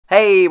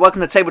Hey,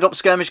 welcome to Tabletop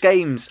Skirmish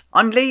Games.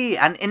 I'm Lee,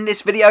 and in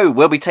this video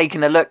we'll be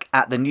taking a look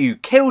at the new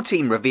Kill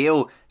Team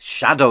reveal,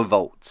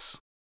 SHADOWVAULT.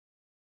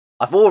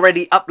 I've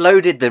already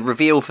uploaded the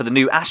reveal for the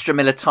new Astra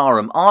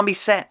Militarum army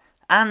set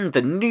and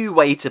the new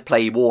way to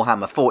play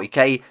Warhammer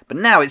 40k, but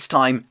now it's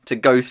time to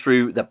go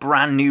through the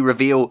brand new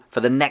reveal for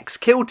the next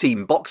Kill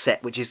Team box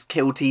set, which is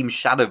Kill Team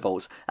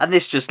SHADOWVAULT, and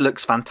this just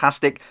looks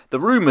fantastic. The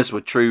rumours were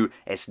true,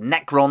 it's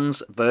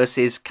Necrons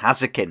versus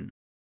Kasrkin.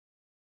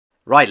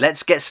 Right,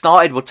 let's get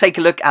started. We'll take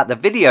a look at the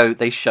video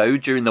they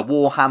showed during the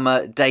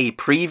Warhammer Day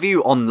preview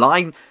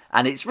online,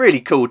 and it's really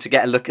cool to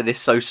get a look at this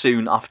so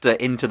soon after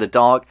Into the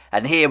Dark,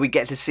 and here we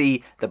get to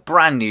see the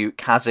brand new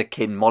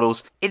Kasrkin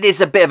models. It is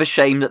a bit of a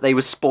shame that they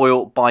were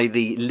spoiled by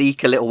the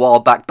leak a little while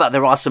back, but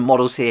there are some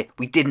models here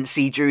we didn't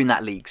see during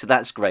that leak, so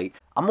that's great.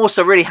 I'm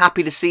also really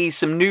happy to see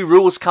some new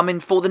rules coming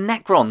for the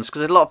Necrons,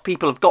 because a lot of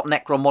people have got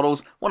Necron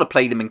models, want to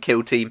play them in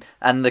Kill Team,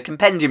 and the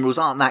compendium rules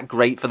aren't that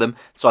great for them,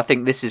 so I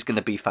think this is going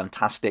to be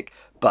fantastic.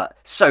 But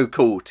so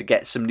cool to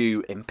get some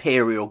new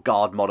Imperial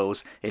Guard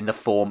models in the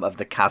form of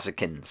the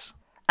Kasrkins.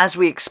 As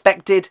we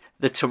expected,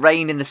 the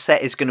terrain in the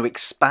set is going to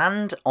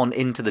expand on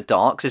Into the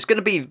Dark. So it's going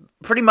to be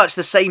pretty much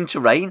the same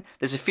terrain.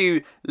 There's a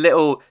few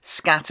little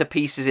scatter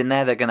pieces in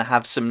there. They're going to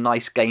have some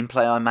nice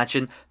gameplay, I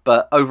imagine.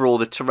 But overall,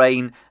 the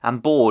terrain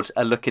and board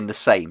are looking the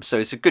same. So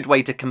it's a good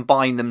way to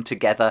combine them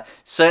together.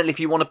 Certainly if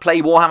you want to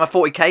play Warhammer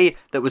 40k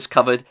that was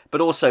covered, but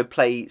also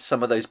play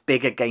some of those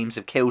bigger games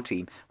of Kill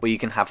Team where you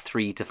can have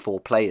 3 to 4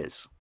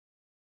 players.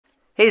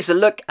 Here's a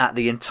look at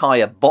the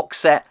entire box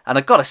set, and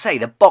I've got to say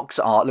the box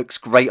art looks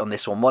great on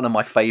this one of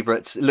my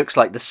favourites. It looks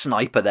like the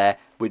sniper there,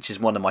 which is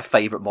one of my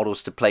favourite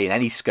models to play in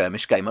any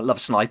skirmish game. I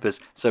love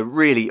snipers, so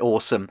really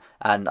awesome,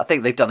 and I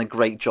think they've done a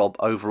great job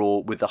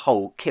overall with the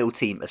whole Kill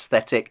Team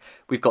aesthetic.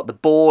 We've got the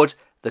board,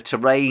 the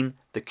terrain,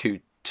 the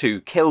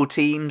two kill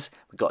teams,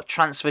 we've got a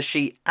transfer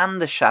sheet and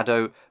the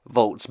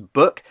SHADOWVAULT's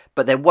book,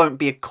 but there won't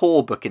be a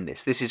core book in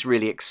this. This is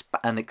really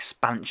an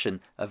expansion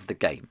of the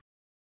game.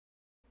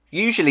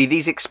 Usually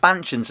these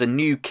expansions are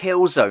new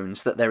kill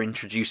zones that they're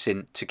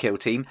introducing to Kill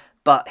Team,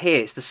 but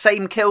here it's the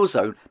same kill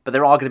zone, but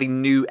there are going to be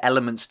new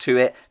elements to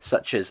it,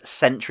 such as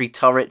sentry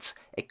turrets,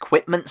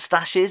 equipment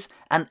stashes,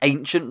 and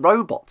ancient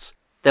robots.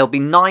 There'll be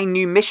 9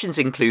 new missions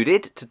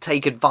included to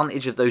take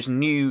advantage of those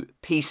new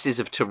pieces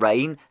of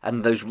terrain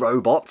and those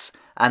robots,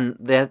 and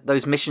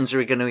those missions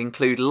are going to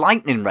include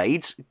lightning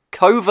raids,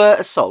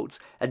 covert assaults,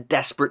 and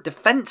desperate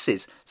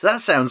defences. So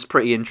that sounds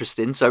pretty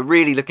interesting, so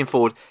really looking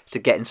forward to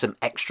getting some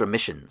extra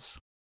missions.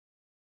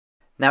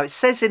 Now it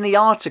says in the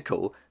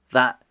article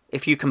that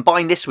if you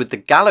combine this with the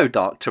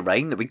Gallowdark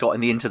terrain that we got in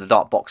the Into the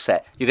Dark box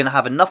set, you're going to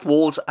have enough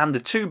walls and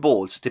the 2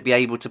 boards to be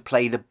able to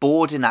play the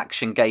board in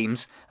action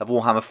games of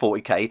Warhammer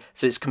 40k.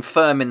 So it's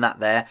confirming that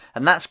there,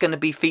 and that's going to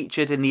be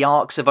featured in the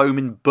Arcs of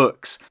Omen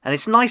books. And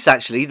it's nice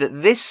actually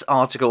that this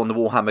article on the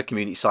Warhammer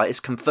community site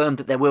has confirmed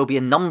that there will be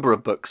a number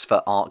of books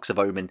for Arcs of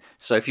Omen.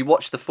 So if you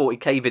watched the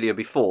 40k video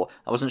before,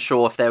 I wasn't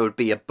sure if there would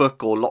be a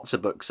book or lots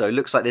of books. So it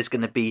looks like there's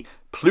going to be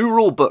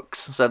plural books.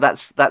 So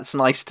that's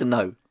nice to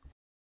know.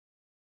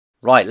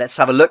 Right, let's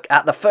have a look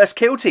at the first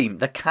kill team,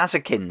 the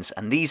Kasrkins,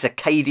 and these are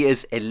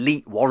Cadia's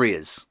elite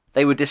warriors.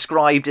 They were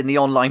described in the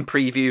online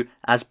preview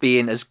as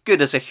being as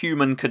good as a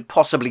human could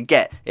possibly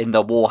get in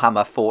the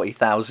Warhammer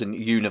 40,000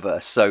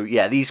 universe. So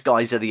yeah, these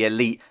guys are the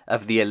elite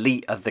of the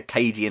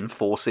Cadian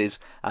forces,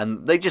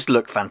 and they just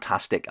look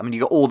fantastic. I mean,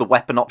 you've got all the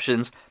weapon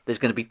options. There's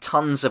going to be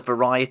tons of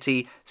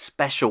variety,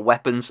 special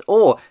weapons,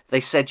 or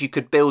they said you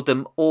could build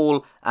them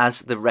all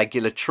as the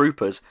regular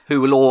troopers,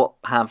 who will all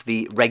have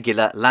the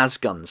regular las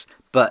guns.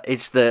 But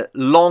it's the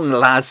long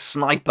las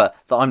sniper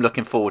that I'm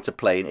looking forward to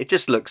playing. It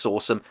just looks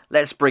awesome.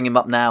 Let's bring him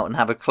up now and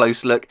have a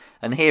close look.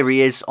 And here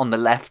he is on the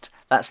left.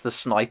 That's the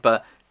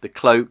sniper. The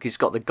cloak, he's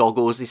got the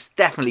goggles. He's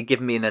definitely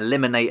giving me an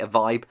Eliminator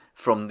vibe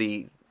from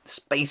the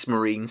Space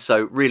Marine.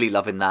 So really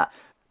loving that.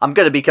 I'm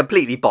going to be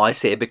completely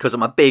biased here because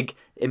I'm a big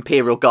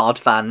Imperial Guard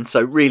fan, so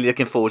really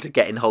looking forward to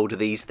getting hold of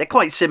these. They're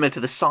quite similar to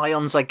the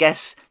Scions, I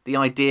guess, the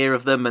idea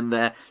of them and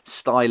their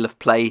style of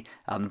play,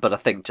 but I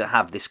think to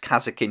have this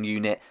Kasrkin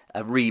unit,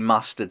 a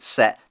remastered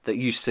set that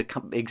used to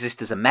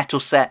exist as a metal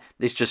set,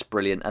 is just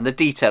brilliant, and the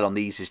detail on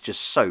these is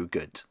just so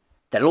good.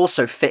 They'll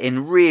also fit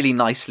in really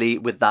nicely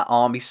with that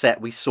army set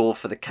we saw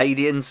for the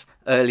Cadians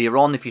earlier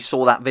on, if you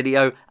saw that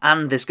video.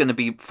 And there's going to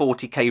be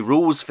 40k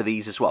rules for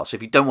these as well. So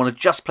if you don't want to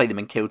just play them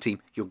in Kill Team,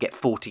 you'll get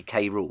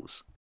 40k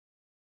rules.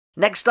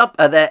 Next up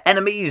are their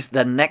enemies,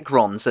 the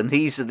Necrons, and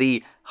these are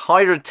the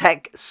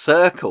Hydrotech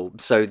Circle.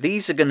 So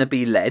these are going to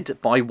be led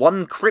by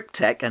one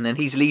Cryptech, and then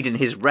he's leading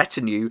his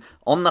retinue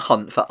on the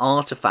hunt for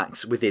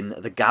artifacts within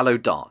the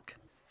Gallowdark.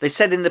 They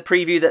said in the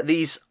preview that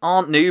these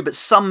aren't new, but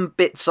some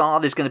bits are.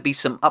 There's going to be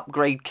some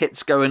upgrade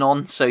kits going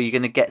on, so you're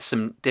going to get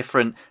some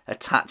different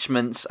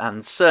attachments,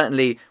 and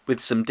certainly with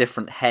some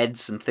different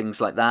heads and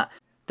things like that.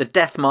 The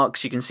death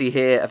marks you can see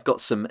here have got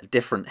some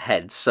different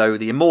heads. So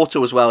the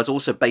Immortal as well is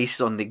also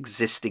based on the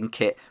existing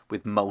kit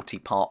with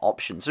multi-part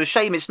options. So a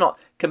shame it's not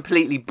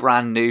completely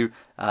brand new,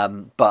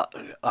 but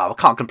I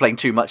can't complain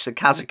too much. The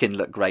Kasrkin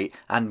look great,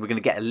 and we're going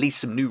to get at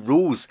least some new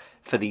rules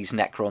for these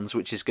Necrons,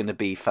 which is going to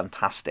be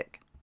fantastic.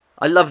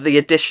 I love the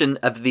addition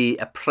of the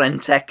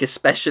Apprentech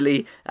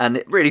especially, and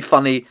it's really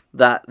funny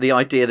that the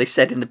idea they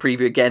said in the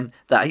preview again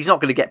that he's not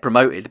going to get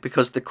promoted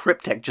because the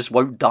Cryptek just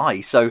won't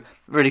die. So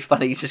really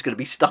funny, he's just going to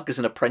be stuck as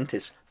an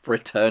apprentice for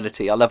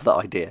eternity. I love that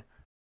idea.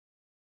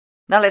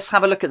 Now let's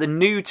have a look at the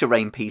new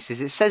terrain pieces.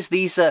 It says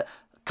these are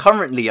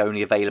currently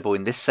only available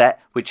in this set,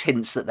 which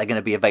hints that they're going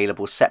to be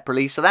available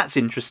separately, so that's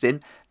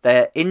interesting.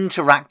 They're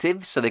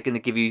interactive, so they're going to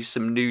give you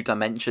some new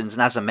dimensions,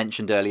 and as I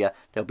mentioned earlier,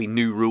 there'll be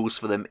new rules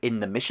for them in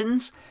the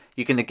missions.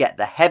 You're going to get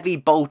the Heavy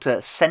Bolter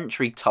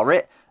Sentry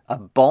Turret, a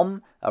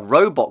bomb, a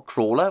robot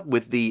crawler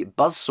with the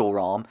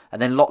buzzsaw arm,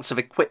 and then lots of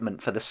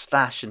equipment for the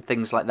stash and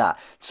things like that.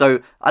 So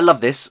I love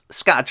this.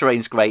 Scatter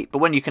terrain's great, but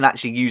when you can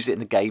actually use it in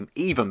the game,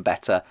 even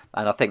better.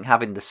 And I think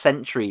having the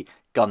sentry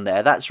gun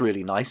there, that's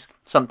really nice.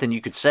 Something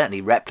you could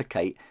certainly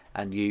replicate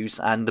and use,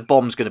 and the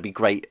bomb's going to be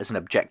great as an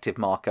objective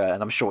marker,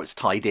 and I'm sure it's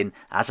tied in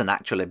as an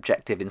actual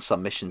objective in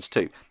some missions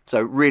too. So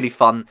really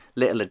fun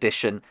little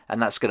addition, and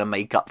that's going to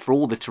make up for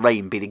all the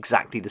terrain being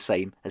exactly the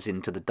same as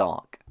Into the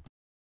Dark.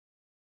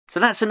 So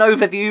that's an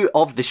overview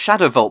of the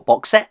SHADOWVAULT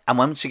box set, and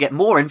once you get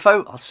more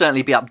info, I'll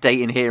certainly be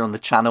updating here on the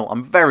channel.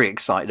 I'm very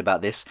excited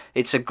about this.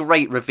 It's a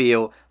great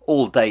reveal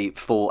all day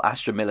for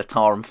Astra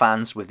Militarum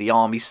fans with the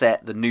army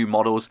set, the new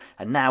models,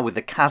 and now with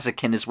the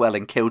Kasrkin as well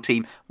in Kill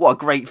Team. What a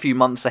great few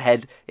months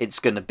ahead it's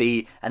going to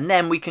be. And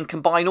then we can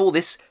combine all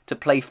this to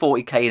play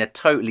 40k in a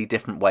totally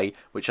different way,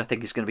 which I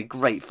think is going to be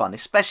great fun,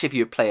 especially if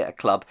you play at a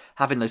club.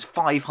 Having those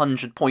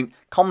 500-point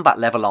combat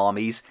level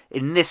armies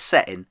in this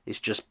setting is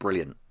just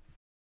brilliant.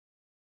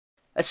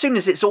 As soon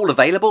as it's all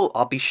available,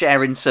 I'll be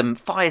sharing some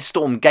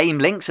Firestorm game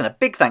links, and a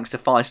big thanks to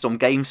Firestorm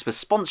Games for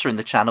sponsoring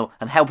the channel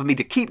and helping me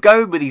to keep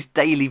going with these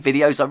daily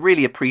videos. I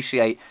really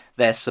appreciate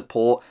their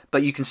support,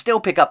 but you can still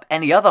pick up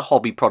any other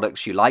hobby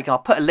products you like. I'll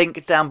put a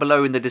link down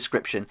below in the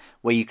description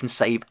where you can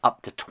save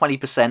up to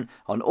 20%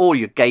 on all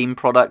your game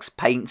products,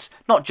 paints,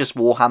 not just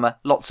Warhammer,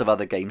 lots of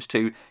other games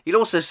too. You'll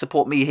also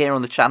support me here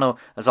on the channel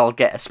as I'll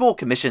get a small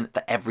commission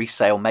for every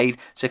sale made.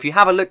 So if you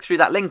have a look through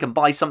that link and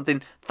buy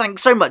something,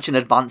 thanks so much in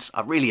advance.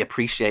 I really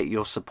appreciate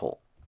your support.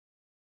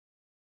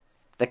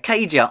 The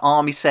Cadia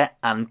Army Set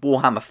and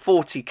Warhammer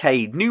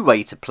 40k New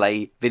Way to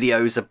Play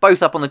videos are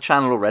both up on the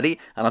channel already,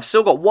 and I've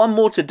still got one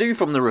more to do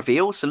from the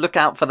reveal, so look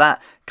out for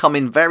that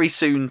coming very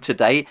soon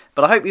today.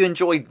 But I hope you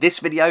enjoyed this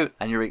video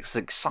and you're as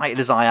excited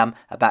as I am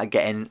about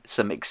getting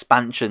some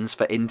expansions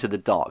for Into the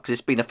Dark, because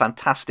it's been a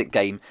fantastic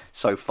game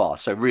so far,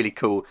 so really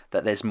cool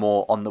that there's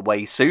more on the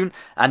way soon.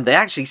 And they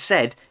actually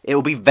said it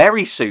will be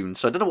very soon,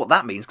 so I don't know what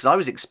that means, because I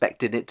was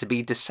expecting it to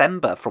be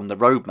December from the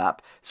roadmap.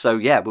 So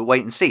yeah, we'll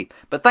wait and see.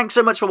 But thanks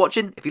so much for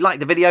watching. If you liked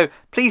the video,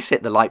 please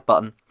hit the like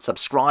button,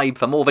 subscribe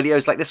for more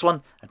videos like this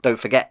one, and don't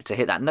forget to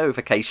hit that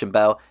notification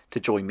bell to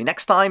join me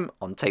next time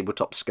on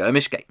Tabletop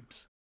Skirmish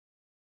Games.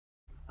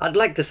 I'd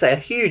like to say a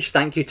huge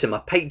thank you to my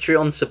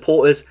Patreon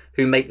supporters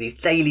who make these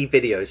daily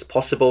videos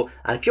possible,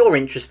 and if you're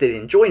interested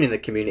in joining the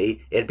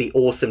community, it'd be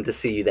awesome to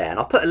see you there, and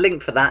I'll put a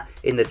link for that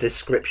in the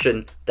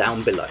description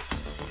down below.